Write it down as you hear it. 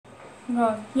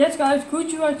Right. Yes guys, good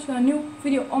to watch a new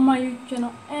video on my YouTube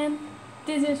channel, and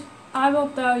this is, I will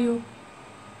tell you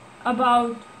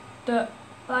about the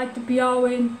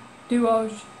PRwin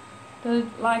duos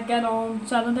that get on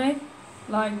Saturday,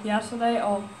 like yesterday,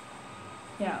 or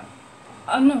yeah,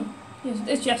 I don't know, yes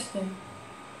it's yesterday.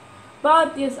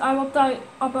 But yes, I will tell you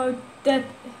about that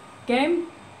game.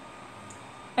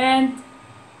 And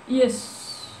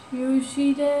yes, you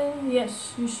see the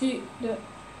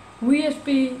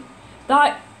VSP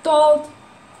that told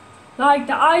like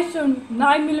the ISO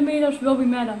 9mm will be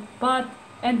meta, but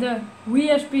and the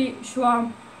VSP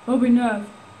swarm will be nerfed.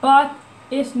 But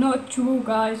it's not true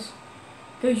guys,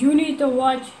 because you need to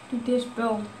watch to this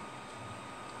build.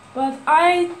 But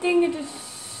I think it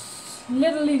is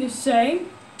literally the same,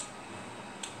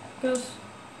 because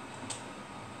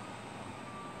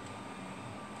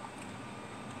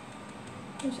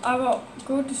I will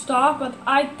go to start, but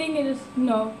I think it is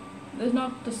no, it's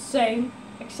not the same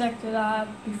exactly that I had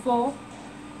before,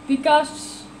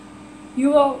 because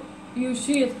you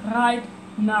see it right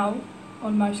now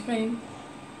on my screen,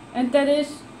 and that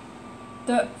is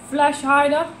the flash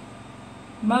hider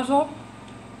muzzle.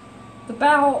 The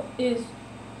barrel is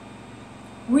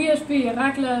VSP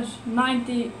reckless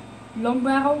 90 long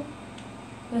barrel.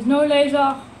 There's no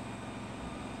laser.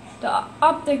 The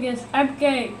optic is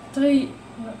MK3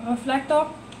 reflector.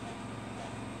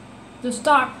 The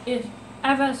stock is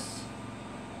FS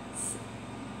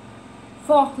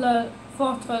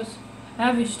Fortress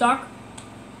heavy stock.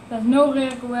 There's no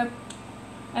rear grip,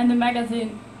 and the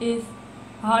magazine is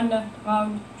 100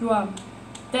 round drum.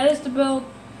 That is the build.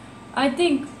 I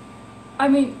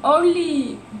mean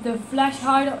only the flash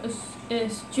hider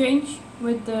is changed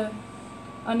with the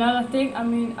another thing. I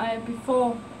mean I had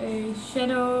before a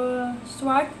shadow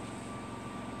strike.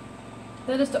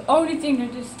 That is the only thing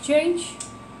that is changed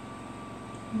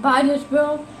by this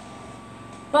build.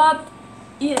 But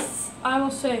yes, I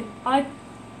will say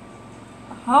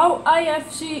how I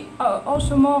have seen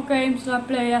also more games that I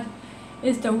play at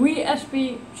is the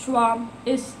VSP swarm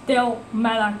is still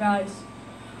meta guys.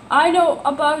 I know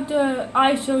about the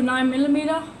ISO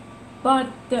 9mm, but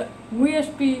the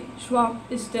VSP swarm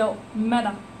is still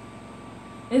meta.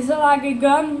 It's like a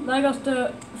gun like as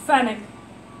the Fennec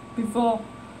before.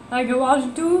 Like it was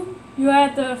 2, you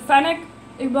had the Fennec,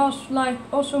 it was like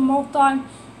also more time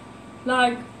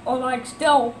like, or like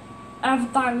still every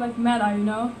time like meta, you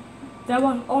know. There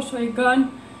was also a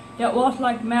gun that was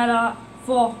like meta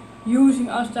for using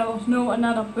as there was no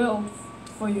another build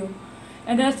for you.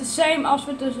 And that's the same as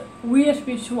with the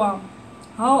VSP swarm,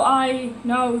 how I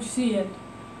now see it.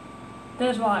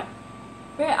 That's why.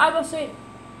 Okay, I will say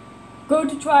go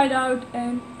to try it out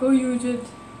and go use it,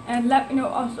 and let me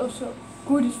know as also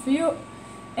good is for you.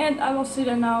 And I will say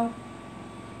that now,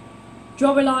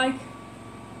 drop a like,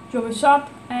 drop a sub,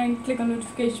 and click on the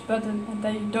notification button, and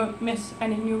then you don't miss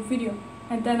any new video.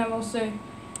 And then I will say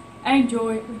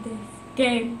enjoy with this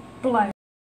gameplay.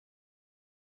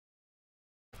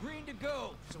 Green to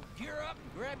go, so gear up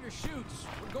and grab your shoots.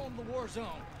 We're going to the war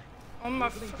zone. On my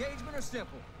engagement are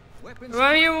simple. Weapons.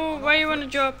 where you want to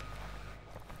job?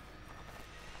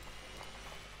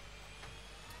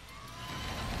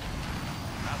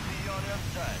 I'll see you on the other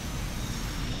side.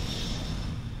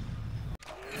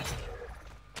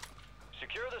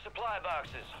 Secure the supply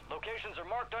boxes. Locations are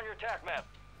marked on your TAC map.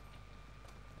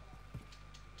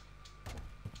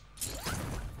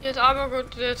 Yes, I will go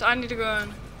to this. I need to go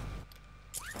in.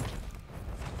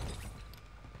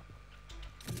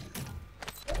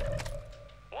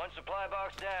 One supply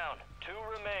box down. 2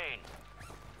 remain.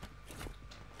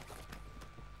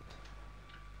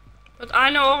 But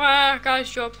I know guys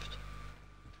job.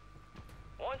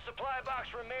 One supply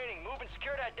box remaining. Move and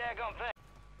secure that daggone thing.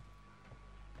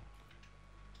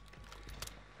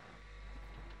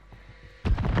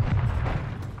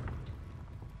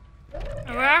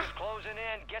 Where? Gas is closing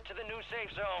in. Get to the new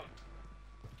safe zone.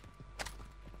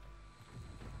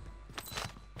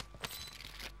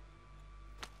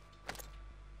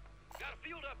 Got a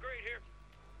field upgrade here.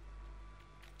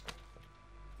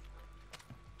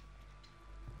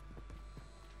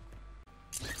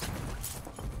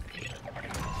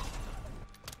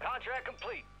 Contract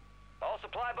complete. All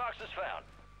supply boxes found.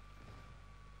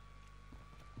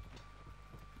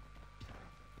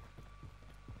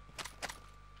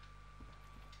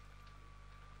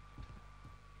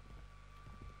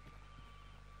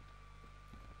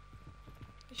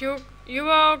 You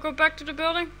will go back to the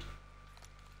building?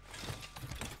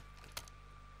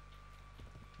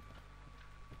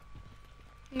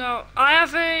 No, I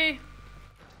have a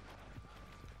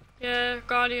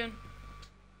Guardian.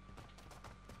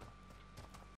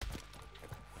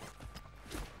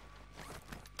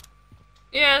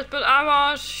 Yes, but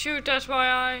I was shoot, that's why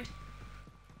I...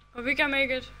 But we can make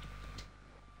it.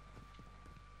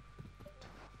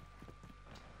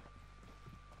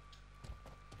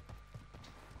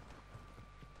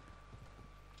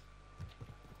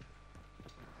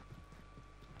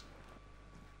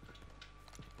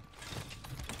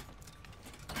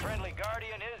 Friendly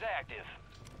Guardian is active.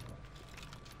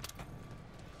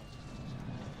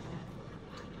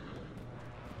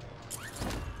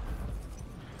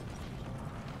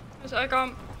 Yes, I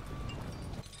come.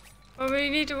 But we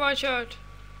need to watch out.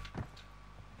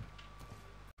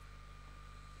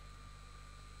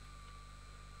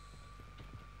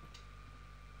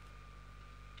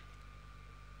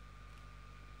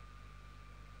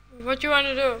 What you want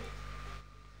to do?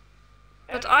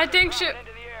 But I think so. Into the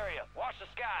area. Watch the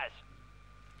skies.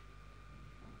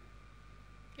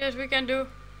 Yes, we can do.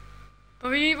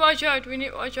 But we need to watch out. We need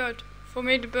to watch out for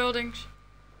me the buildings.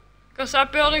 Because our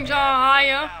buildings are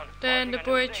higher than the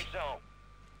bridge.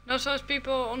 Not those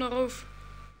people on the roof.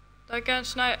 They can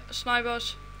snipe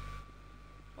us.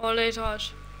 Or laser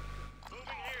us. Moving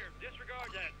here.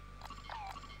 Disregard that.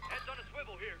 Heads on a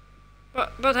swivel here.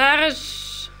 But here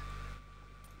is...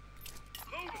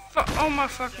 Oh my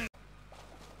fucking...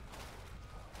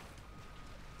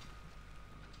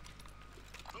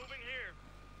 Moving here.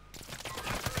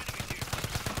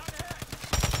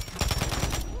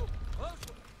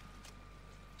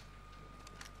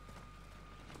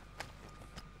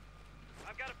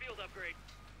 I've got a field upgrade.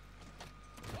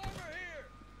 Over here.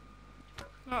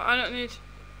 No, I don't need.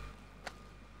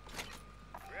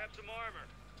 Grab some armor.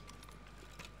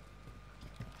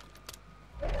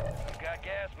 We've got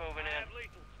gas moving in.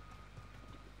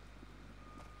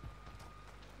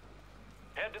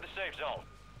 Head to the safe zone.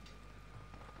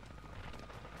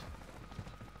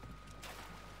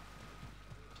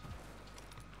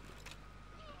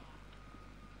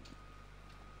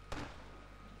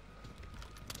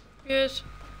 Yes.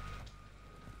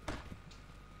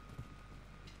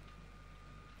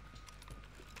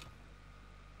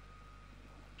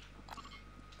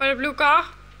 By the blue car.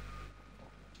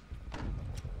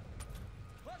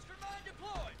 Cluster mine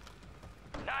deployed.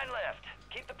 9 left.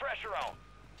 Keep the pressure on.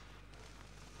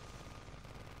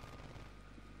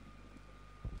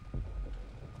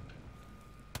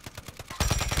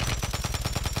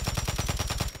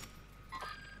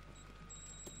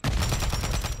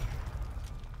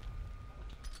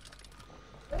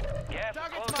 Gas is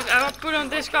close. I will put on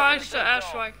this guy's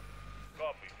airstrike.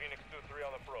 Copy. Phoenix 2-3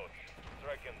 on approach.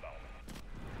 Strike inbound.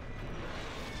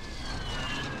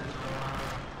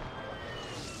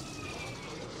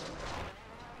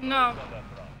 No.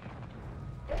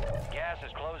 Gas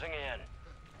is closing in.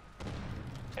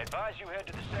 Advise you head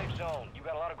to the safe zone. You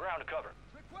got a lot of ground to cover.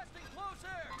 Requesting close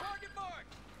air. Target mark.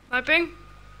 Sniping.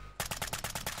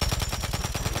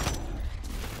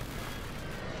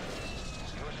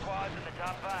 Your squad's in the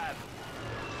top 5.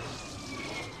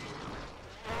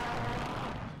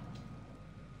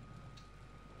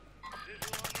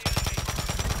 Visual on the enemy.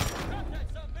 Drop that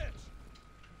son bitch.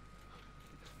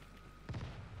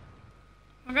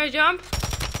 Okay, jump.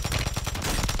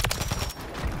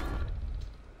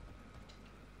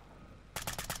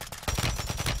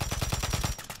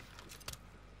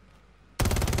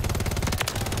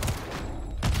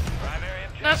 Primary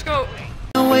objective Let's go.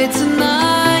 complete. Wait till